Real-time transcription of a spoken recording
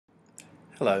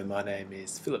Hello, my name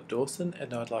is Philip Dawson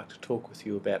and I'd like to talk with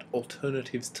you about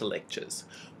alternatives to lectures.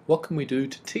 What can we do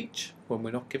to teach when we're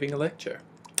not giving a lecture?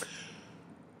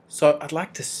 So I'd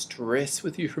like to stress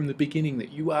with you from the beginning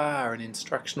that you are an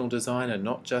instructional designer,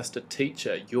 not just a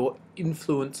teacher. Your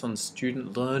influence on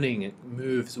student learning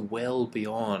moves well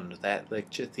beyond that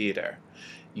lecture theatre.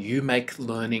 You make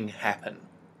learning happen.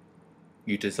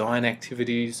 You design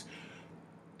activities,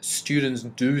 students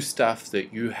do stuff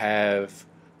that you have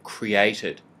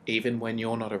created even when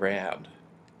you're not around.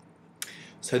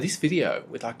 So this video,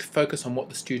 we'd like to focus on what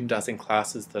the student does in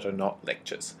classes that are not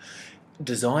lectures.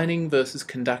 Designing versus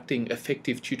conducting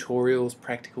effective tutorials,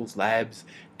 practicals, labs,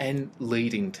 and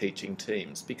leading teaching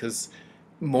teams, because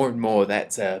more and more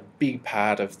that's a big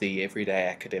part of the everyday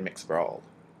academic's role.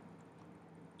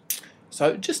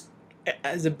 So just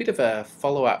as a bit of a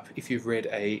follow-up, if you've read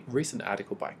a recent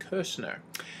article by Kirshner,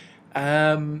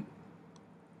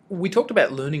 we talked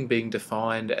about learning being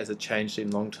defined as a change in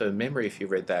long-term memory if you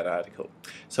read that article.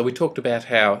 So we talked about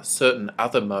how certain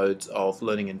other modes of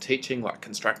learning and teaching, like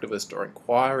constructivist or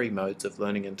inquiry modes of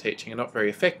learning and teaching, are not very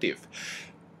effective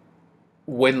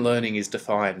when learning is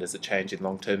defined as a change in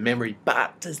long-term memory.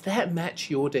 But does that match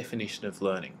your definition of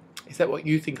learning? Is that what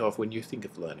you think of when you think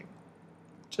of learning?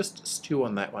 Just stew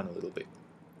on that one a little bit.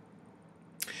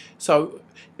 So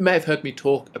you may have heard me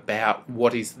talk about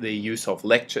what is the use of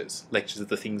lectures. Lectures are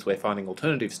the things we're finding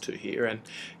alternatives to here, and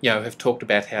have talked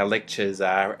about how lectures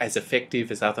are as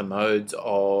effective as other modes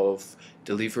of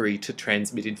delivery to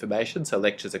transmit information, so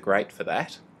lectures are great for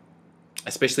that.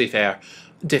 Especially if our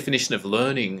definition of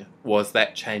learning was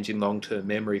that change in long-term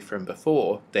memory from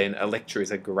before, then a lecture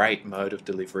is a great mode of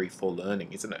delivery for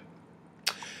learning, isn't it?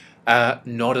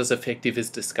 Not as effective as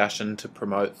discussion to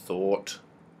promote thought.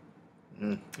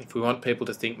 If we want people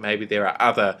to think maybe there are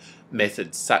other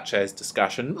methods such as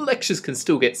discussion, lectures can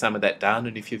still get some of that done,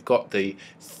 and if you've got the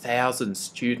 1,000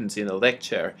 students in a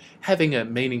lecture, having a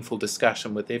meaningful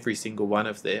discussion with every single one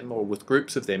of them or with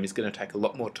groups of them is going to take a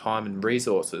lot more time and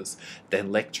resources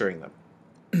than lecturing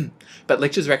them. But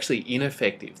lectures are actually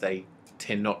ineffective. They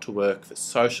tend not to work for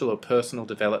social or personal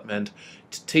development,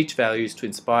 to teach values, to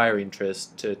inspire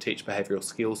interest, to teach behavioural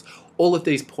skills. All of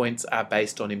these points are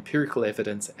based on empirical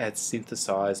evidence as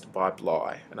synthesised by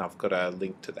Bly, and I've got a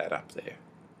link to that up there.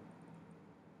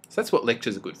 So that's what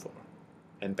lectures are good for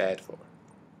and bad for.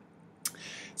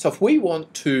 So if we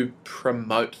want to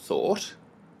promote thought,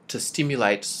 to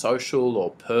stimulate social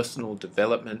or personal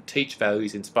development, teach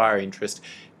values, inspire interest,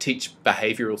 teach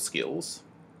behavioural skills,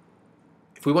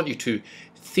 if we want you to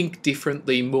think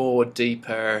differently, more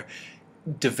deeper,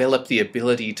 develop the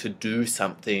ability to do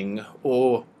something,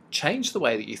 or change the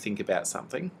way that you think about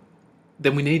something,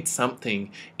 then we need something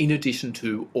in addition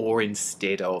to or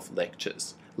instead of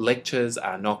lectures. Lectures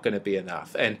are not going to be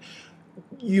enough, and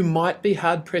you might be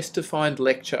hard-pressed to find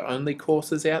lecture-only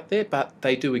courses out there, but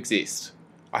they do exist.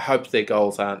 I hope their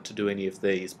goals aren't to do any of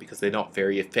these, because they're not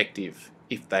very effective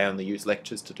if they only use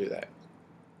lectures to do that.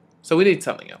 So we need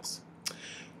something else.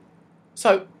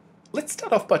 So let's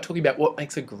start off by talking about what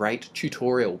makes a great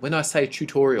tutorial. When I say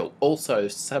tutorial, also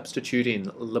substitute in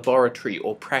laboratory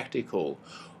or practical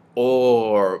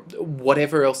or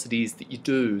whatever else it is that you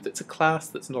do that's a class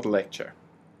that's not a lecture.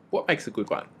 What makes a good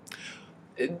one?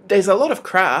 There's a lot of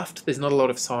craft, there's not a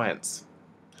lot of science.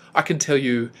 I can tell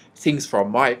you things from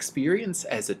my experience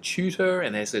as a tutor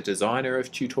and as a designer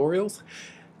of tutorials.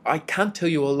 I can't tell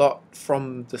you a lot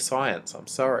from the science, I'm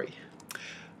sorry.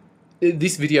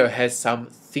 This video has some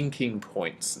thinking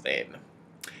points then,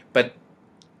 but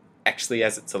actually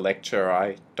as it's a lecture,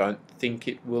 I don't think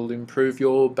it will improve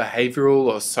your behavioural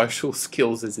or social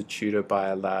skills as a tutor by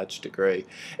a large degree.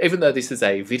 Even though this is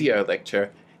a video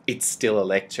lecture, it's still a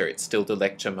lecture, it's still the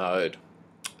lecture mode.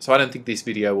 So I don't think this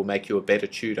video will make you a better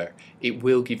tutor. It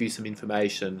will give you some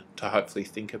information to hopefully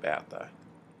think about though.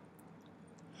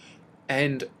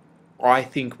 And I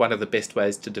think one of the best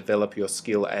ways to develop your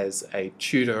skill as a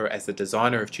tutor, as a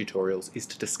designer of tutorials, is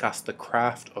to discuss the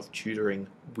craft of tutoring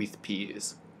with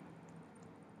peers.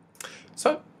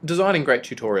 So, designing great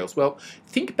tutorials. Well,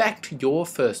 think back to your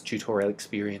first tutorial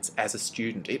experience as a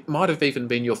student. It might have even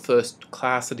been your first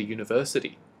class at a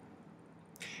university.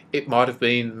 It might have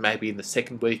been maybe in the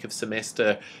second week of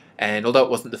semester, and although it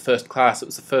wasn't the first class, it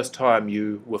was the first time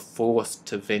you were forced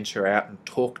to venture out and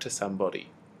talk to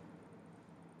somebody.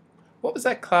 What was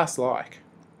that class like?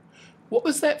 What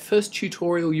was that first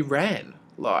tutorial you ran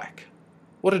like?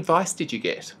 What advice did you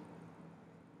get?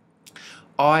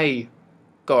 I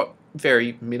got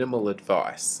very minimal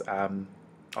advice.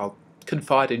 I'll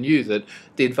confide in you that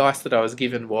the advice that I was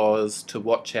given was to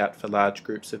watch out for large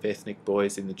groups of ethnic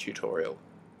boys in the tutorial.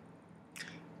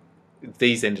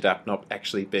 these ended up not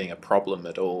actually being a problem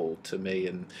at all to me,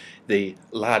 and the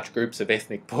large groups of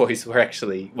ethnic boys were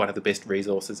actually one of the best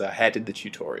resources I had in the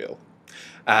tutorial.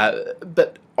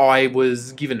 But I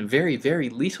was given very, very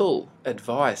little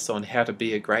advice on how to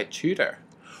be a great tutor.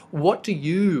 What do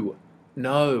you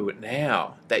know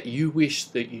now that you wish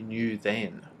that you knew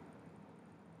then?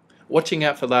 Watching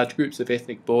out for large groups of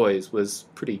ethnic boys was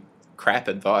pretty crap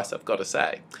advice, I've got to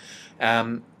say.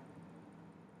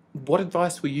 What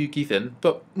advice were you given?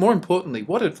 But more importantly,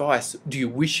 what advice do you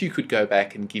wish you could go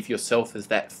back and give yourself as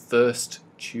that first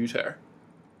tutor?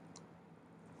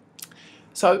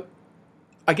 So,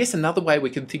 I guess another way we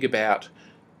can think about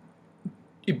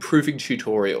improving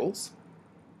tutorials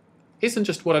isn't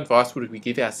just what advice would we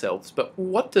give ourselves, but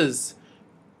what does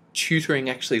tutoring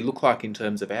actually look like in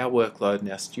terms of our workload and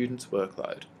our students'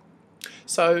 workload?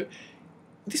 So,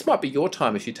 this might be your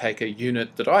time if you take a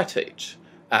unit that I teach.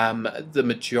 The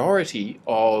majority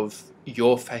of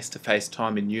your face-to-face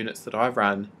time in units that I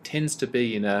run tends to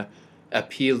be in a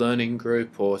peer learning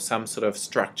group or some sort of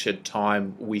structured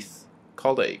time with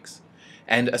colleagues,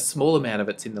 and a small amount of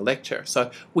it's in the lecture. So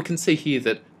we can see here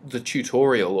that the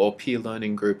tutorial or peer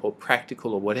learning group or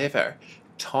practical or whatever,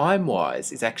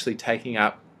 time-wise, is actually taking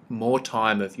up more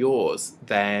time of yours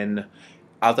than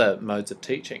other modes of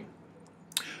teaching.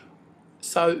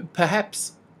 So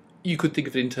perhaps you could think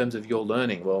of it in terms of your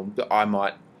learning. Well, I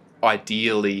might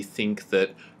ideally think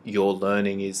that your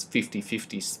learning is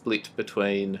 50-50 split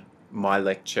between my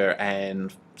lecture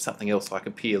and something else like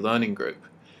a peer learning group.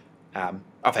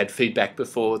 I've had feedback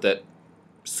before that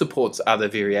supports other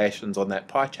variations on that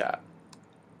pie chart.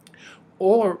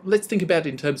 Or let's think about it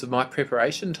in terms of my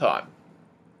preparation time.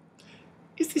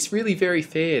 Is this really very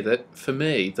fair that for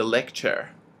me, the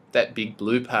lecture, that big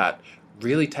blue part,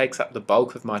 really takes up the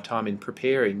bulk of my time in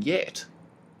preparing, yet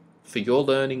for your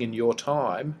learning and your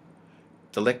time,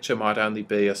 the lecture might only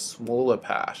be a smaller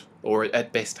part, or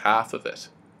at best half of it?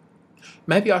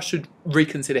 Maybe I should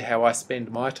reconsider how I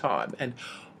spend my time, and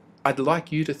I'd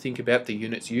like you to think about the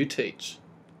units you teach.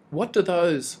 What do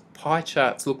those pie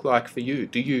charts look like for you?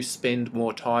 Do you spend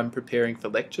more time preparing for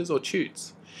lectures or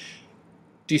tutes?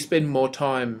 Do you spend more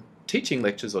time teaching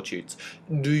lectures or tutes?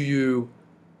 Do you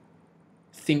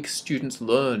think students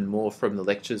learn more from the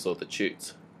lectures or the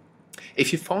tutes?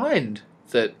 If you find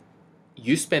that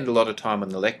you spend a lot of time on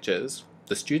the lectures,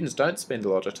 the students don't spend a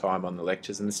lot of time on the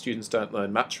lectures, and the students don't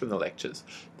learn much from the lectures,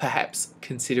 perhaps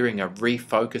considering a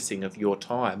refocusing of your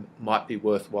time might be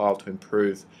worthwhile to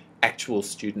improve actual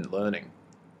student learning.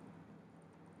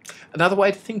 Another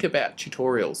way to think about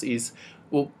tutorials is,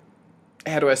 well,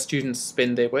 how do our students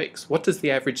spend their weeks? What does the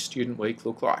average student week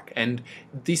look like? And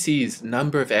this is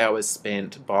number of hours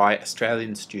spent by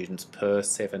Australian students per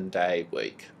 7-day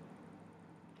week.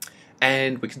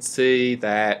 And we can see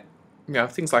that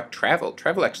things like travel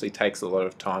actually takes a lot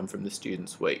of time from the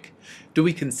student's week. Do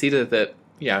we consider that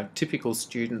typical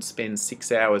students spend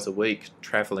 6 hours a week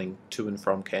travelling to and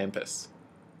from campus?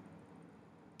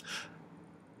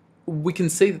 We can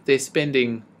see that they're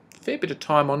spending a fair bit of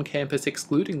time on campus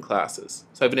excluding classes.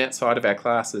 So even outside of our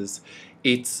classes,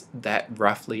 it's that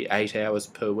roughly 8 hours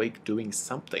per week doing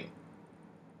something.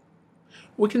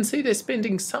 We can see they're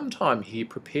spending some time here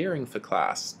preparing for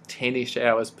class, 10-ish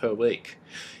hours per week.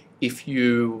 If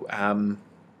you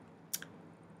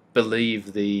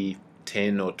believe the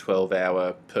 10 or 12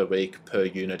 hour per week per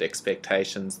unit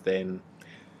expectations, then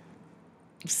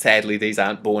sadly these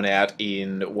aren't borne out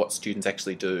in what students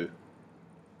actually do.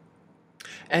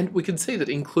 And we can see that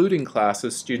including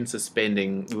classes, students are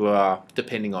spending,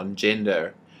 depending on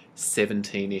gender,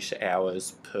 17-ish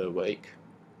hours per week.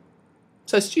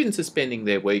 So students are spending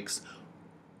their weeks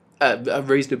a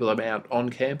reasonable amount on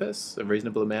campus, a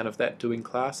reasonable amount of that doing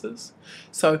classes.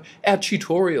 So our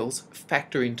tutorials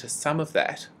factor into some of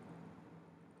that,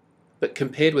 but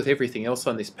compared with everything else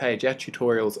on this page, our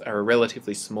tutorials are a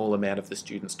relatively small amount of the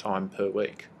students' time per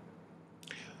week.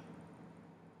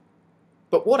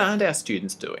 But what aren't our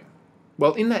students doing?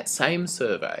 Well, in that same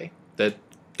survey that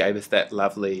gave us that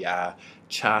lovely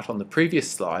chart on the previous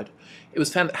slide, it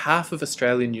was found that half of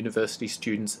Australian university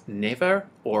students never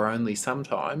or only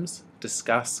sometimes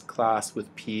discuss class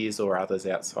with peers or others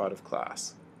outside of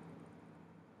class.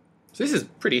 So this is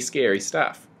pretty scary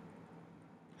stuff.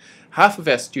 Half of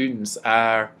our students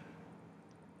are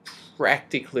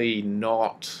practically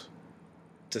not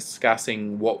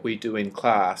discussing what we do in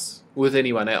class with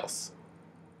anyone else.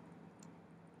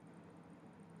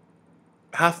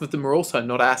 Half of them are also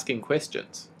not asking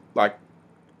questions, like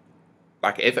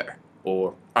ever,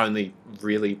 or only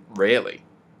really rarely.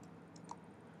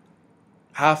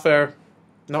 Half are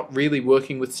not really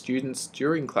working with students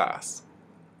during class.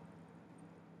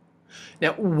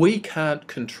 Now, we can't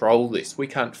control this. We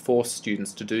can't force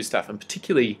students to do stuff, and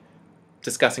particularly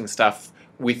discussing stuff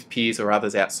with peers or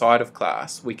others outside of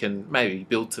class, we can maybe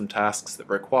build some tasks that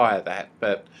require that,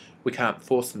 but we can't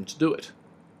force them to do it.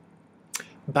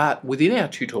 But within our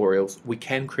tutorials, we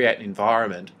can create an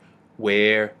environment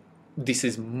where this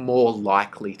is more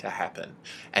likely to happen.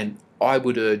 And I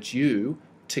would urge you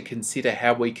to consider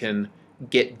how we can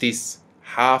get this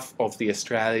half of the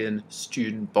Australian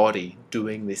student body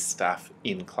doing this stuff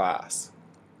in class.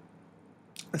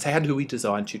 So how do we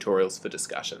design tutorials for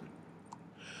discussion?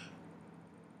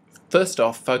 First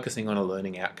off, focusing on a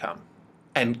learning outcome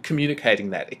and communicating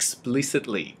that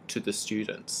explicitly to the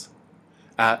students.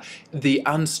 The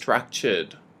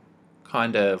unstructured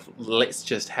kind of, let's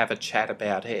just have a chat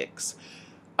about X.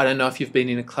 I don't know if you've been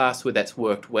in a class where that's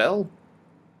worked well.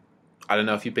 I don't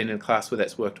know if you've been in a class where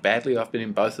that's worked badly. I've been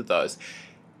in both of those.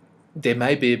 There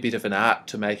may be a bit of an art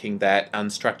to making that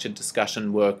unstructured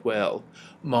discussion work well.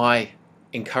 My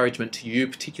encouragement to you,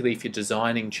 particularly if you're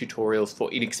designing tutorials for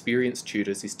inexperienced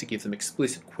tutors, is to give them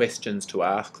explicit questions to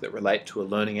ask that relate to a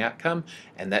learning outcome,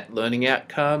 and that learning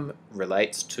outcome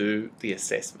relates to the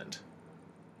assessment.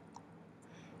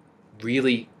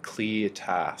 Really clear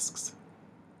tasks.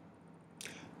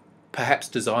 Perhaps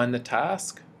design the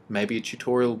task, maybe a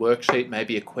tutorial worksheet,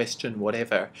 maybe a question,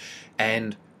 whatever,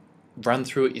 and run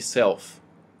through it yourself.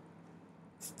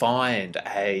 Find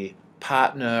a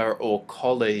partner or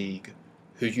colleague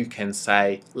who you can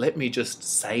say, let me just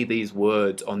say these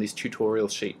words on this tutorial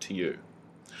sheet to you.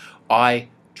 I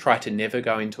try to never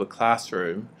go into a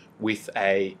classroom with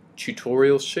a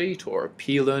tutorial sheet or a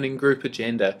peer learning group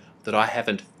agenda that I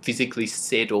haven't physically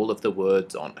said all of the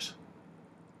words on it.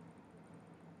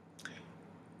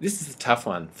 This is a tough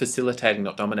one, facilitating,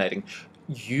 not dominating.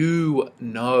 You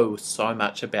know so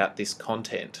much about this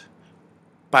content,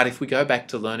 but if we go back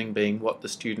to learning being what the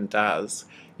student does,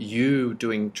 you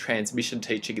doing transmission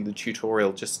teaching in the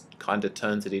tutorial just kind of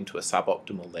turns it into a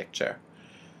suboptimal lecture.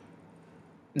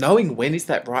 Knowing when is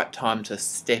that right time to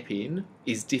step in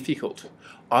is difficult.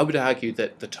 I would argue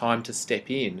that the time to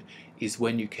step in is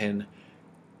when you can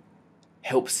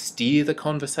help steer the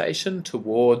conversation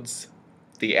towards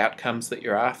the outcomes that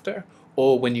you're after,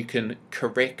 or when you can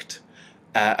correct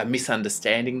a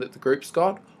misunderstanding that the group's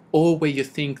got, or where you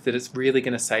think that it's really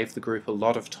going to save the group a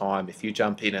lot of time if you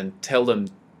jump in and tell them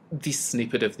this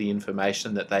snippet of the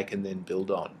information that they can then build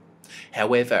on.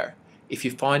 However, if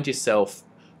you find yourself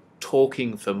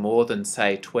talking for more than,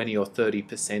 say, 20 or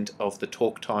 30% of the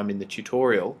talk time in the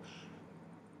tutorial,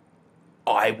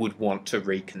 I would want to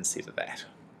reconsider that.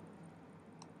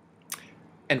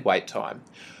 And wait time.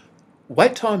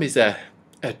 Wait time is a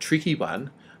tricky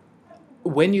one.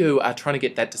 When you are trying to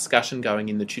get that discussion going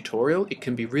in the tutorial, it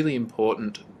can be really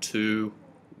important to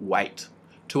wait.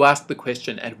 To ask the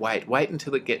question and wait. Wait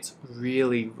until it gets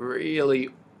really, really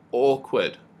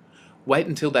awkward. Wait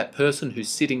until that person who's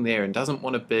sitting there and doesn't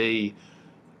want to be,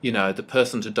 the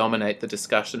person to dominate the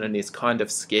discussion and is kind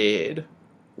of scared.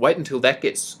 Wait until that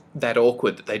gets that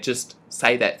awkward that they just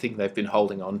say that thing they've been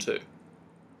holding on to.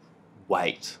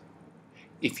 Wait.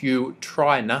 If you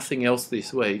try nothing else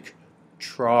this week,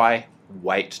 try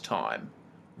wait time.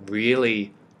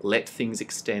 Really let things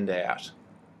extend out.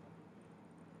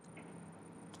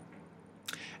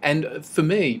 And for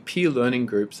me, peer learning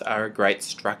groups are a great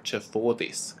structure for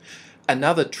this.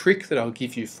 Another trick that I'll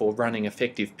give you for running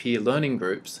effective peer learning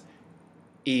groups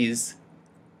is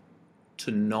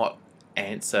to not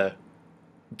answer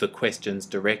the questions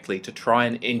directly, to try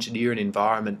and engineer an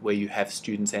environment where you have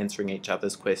students answering each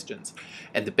other's questions.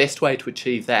 And the best way to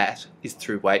achieve that is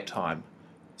through wait time.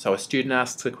 So a student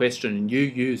asks a question and you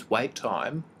use wait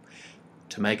time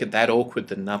to make it that awkward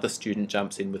that another student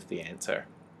jumps in with the answer.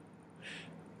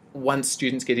 Once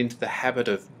students get into the habit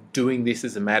of doing this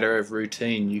as a matter of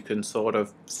routine, you can sort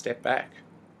of step back.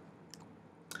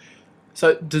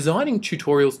 So designing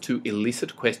tutorials to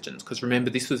elicit questions, because remember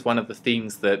this was one of the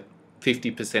things that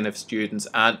 50% of students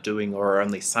aren't doing or are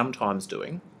only sometimes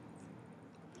doing.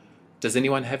 Does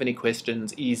anyone have any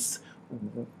questions? Is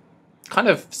kind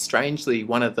of strangely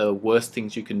one of the worst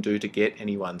things you can do to get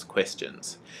anyone's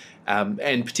questions.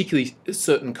 And particularly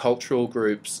certain cultural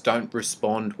groups don't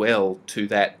respond well to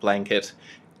that blanket,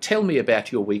 tell me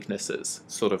about your weaknesses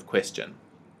sort of question.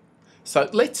 So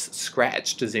let's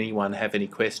scratch, does anyone have any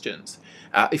questions?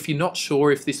 If you're not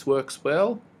sure if this works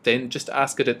well, then just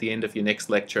ask it at the end of your next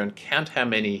lecture and count how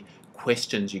many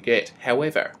questions you get.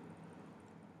 However,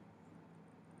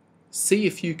 see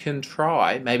if you can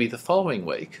try, maybe the following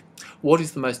week, what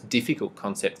is the most difficult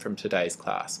concept from today's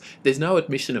class? There's no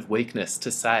admission of weakness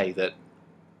to say that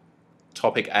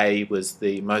topic A was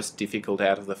the most difficult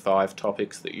out of the 5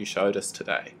 topics that you showed us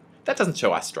today. That doesn't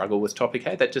show I struggle with topic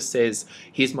A, that just says,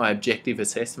 here's my objective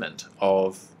assessment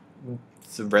of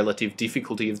the relative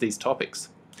difficulty of these topics.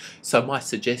 So my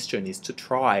suggestion is to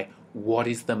try what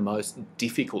is the most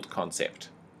difficult concept.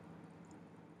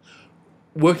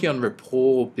 Working on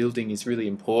rapport building is really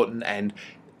important and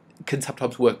can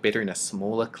sometimes work better in a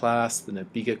smaller class than a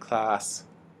bigger class.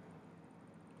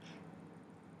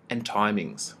 And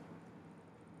timings.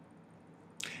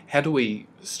 How do we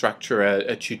structure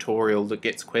a tutorial that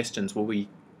gets questions? Well, we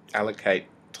allocate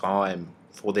time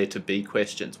for there to be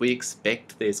questions. We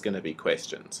expect there's going to be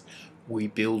questions. We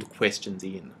build questions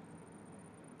in.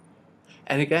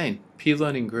 And again, peer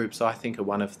learning groups, I think, are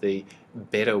one of the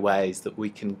better ways that we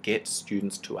can get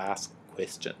students to ask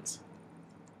questions.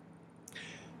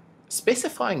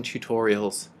 Specifying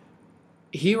tutorials,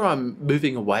 here I'm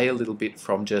moving away a little bit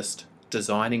from just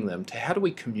designing them to how do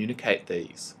we communicate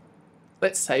these?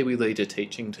 Let's say we lead a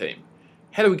teaching team.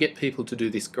 How do we get people to do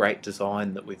this great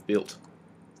design that we've built?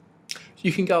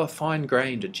 You can go a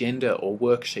fine-grained agenda or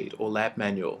worksheet or lab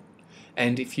manual.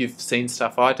 And if you've seen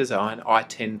stuff I design, I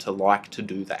tend to like to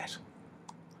do that.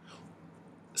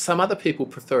 Some other people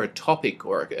prefer a topic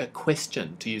or a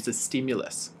question to use as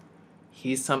stimulus.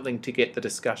 Here's something to get the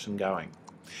discussion going.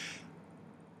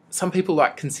 Some people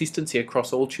like consistency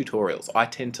across all tutorials. I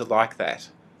tend to like that.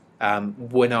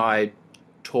 When I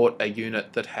taught a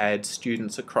unit that had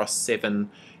students across 7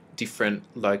 different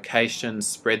locations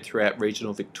spread throughout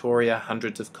regional Victoria,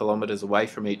 hundreds of kilometres away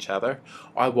from each other,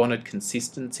 I wanted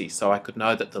consistency so I could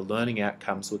know that the learning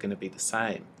outcomes were going to be the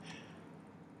same.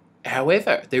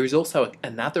 However, there is also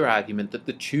another argument that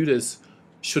the tutors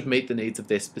should meet the needs of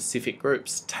their specific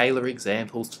groups, tailor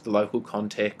examples to the local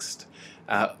context,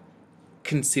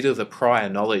 consider the prior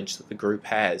knowledge that the group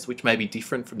has, which may be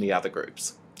different from the other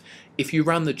groups. If you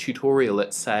run the tutorial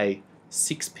at, say,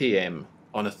 6 p.m.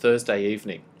 on a Thursday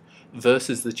evening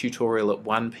versus the tutorial at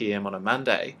 1 p.m. on a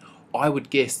Monday, I would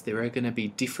guess there are going to be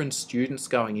different students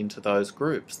going into those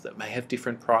groups that may have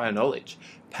different prior knowledge.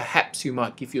 Perhaps you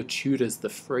might give your tutors the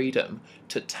freedom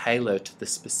to tailor to the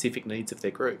specific needs of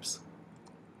their groups.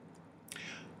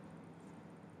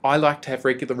 I like to have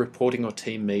regular reporting or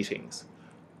team meetings.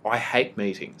 I hate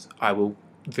meetings. I will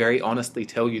very honestly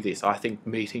tell you this. I think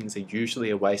meetings are usually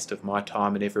a waste of my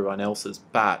time and everyone else's,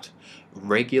 but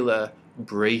regular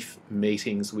brief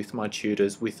meetings with my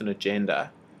tutors with an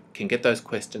agenda can get those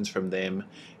questions from them,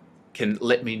 can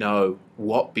let me know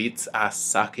what bits are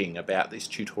sucking about this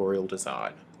tutorial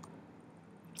design.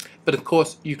 But of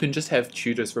course, you can just have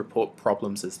tutors report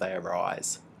problems as they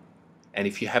arise. And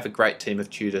if you have a great team of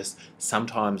tutors,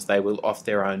 sometimes they will off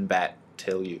their own bat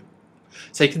tell you.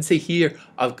 So you can see here,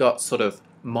 I've got sort of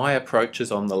my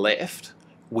approaches on the left,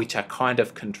 which are kind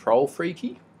of control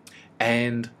freaky,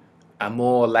 and a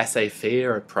more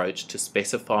laissez-faire approach to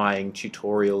specifying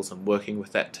tutorials and working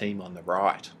with that team on the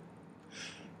right.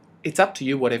 It's up to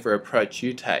you whatever approach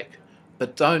you take,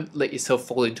 but don't let yourself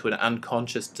fall into an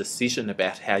unconscious decision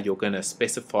about how you're going to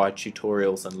specify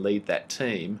tutorials and lead that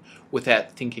team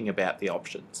without thinking about the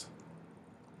options.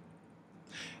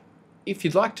 If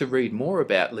you'd like to read more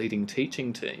about leading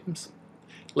teaching teams,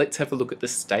 let's have a look at the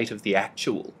state of the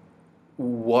actual.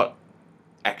 What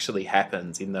actually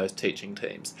happens in those teaching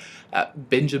teams.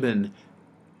 Benjamin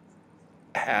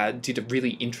did a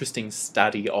really interesting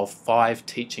study of 5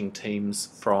 teaching teams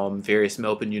from various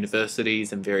Melbourne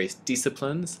universities and various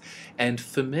disciplines, and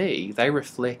for me they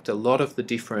reflect a lot of the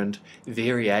different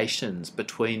variations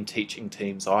between teaching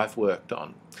teams I've worked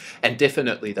on, and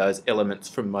definitely those elements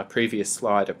from my previous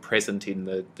slide are present in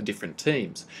the different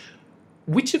teams.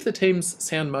 Which of the teams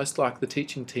sound most like the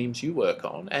teaching teams you work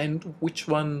on, and which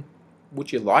one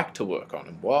would you like to work on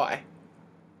and why?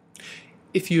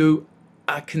 If you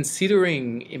are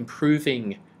considering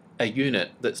improving a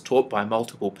unit that's taught by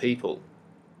multiple people,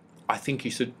 I think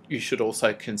you should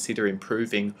also consider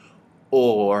improving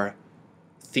or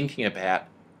thinking about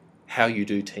how you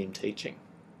do team teaching.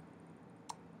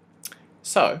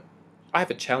 So, I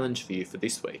have a challenge for you for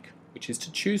this week, which is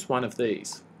to choose one of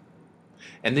these.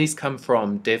 And these come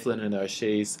from Devlin and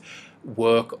O'Shea's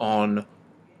work on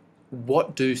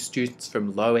what do students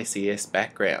from low SES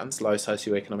backgrounds, low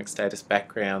socioeconomic status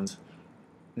backgrounds,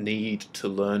 need to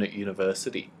learn at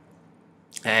university.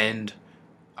 And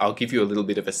I'll give you a little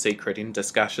bit of a secret. In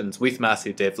discussions with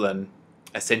Marcia Devlin,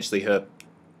 essentially her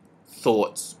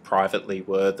thoughts privately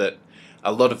were that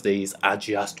a lot of these are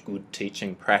just good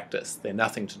teaching practice. They're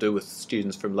nothing to do with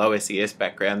students from low SES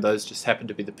background. Those just happen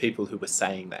to be the people who were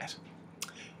saying that.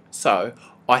 So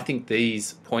I think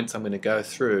these points I'm going to go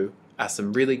through are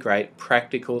some really great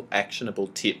practical, actionable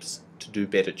tips to do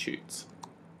better tutes.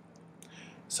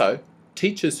 So,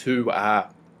 teachers who are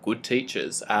good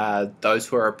teachers are those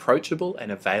who are approachable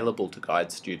and available to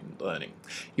guide student learning.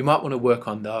 You might want to work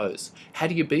on those. How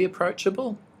do you be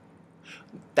approachable?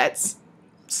 That's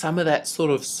some of that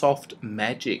sort of soft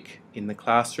magic in the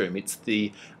classroom. It's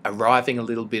the arriving a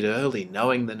little bit early,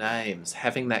 knowing the names,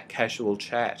 having that casual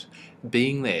chat,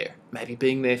 being there, maybe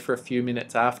being there for a few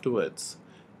minutes afterwards,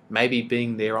 maybe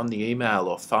being there on the email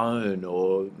or phone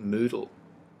or Moodle.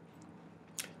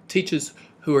 Teachers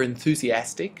who are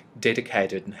enthusiastic,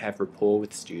 dedicated and have rapport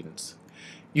with students.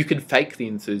 You can fake the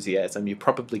enthusiasm, you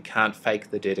probably can't fake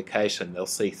the dedication, they'll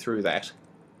see through that.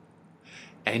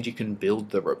 And you can build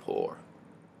the rapport.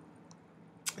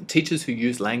 Teachers who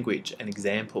use language and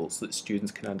examples that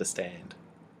students can understand.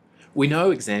 We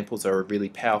know examples are a really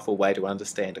powerful way to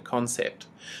understand a concept,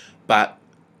 but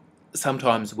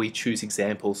sometimes we choose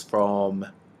examples from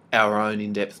our own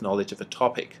in-depth knowledge of a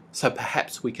topic, so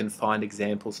perhaps we can find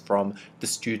examples from the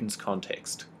student's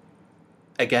context.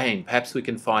 Again, perhaps we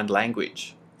can find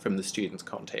language from the student's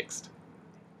context.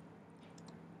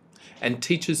 And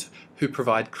teachers who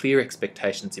provide clear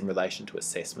expectations in relation to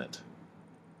assessment.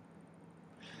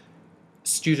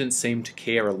 Students seem to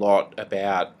care a lot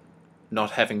about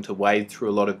not having to wade through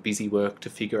a lot of busy work to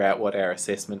figure out what our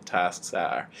assessment tasks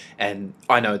are. And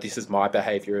I know this is my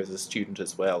behaviour as a student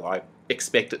as well. I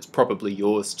expect it's probably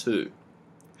yours too.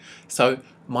 So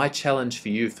my challenge for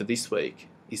you for this week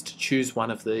is to choose one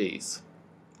of these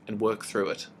and work through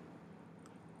it.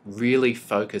 Really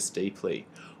focus deeply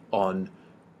on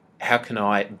how can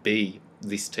I be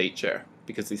this teacher,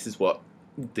 because this is what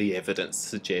the evidence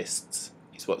suggests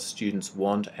is what students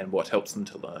want and what helps them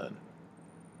to learn.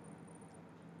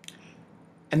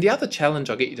 And the other challenge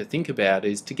I'll get you to think about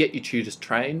is to get your tutors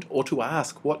trained, or to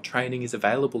ask what training is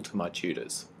available to my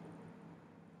tutors.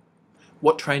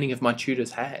 What training have my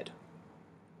tutors had?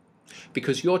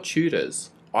 Because your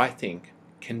tutors, I think,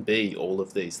 can be all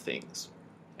of these things,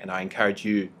 and I encourage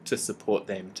you to support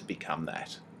them to become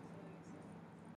that.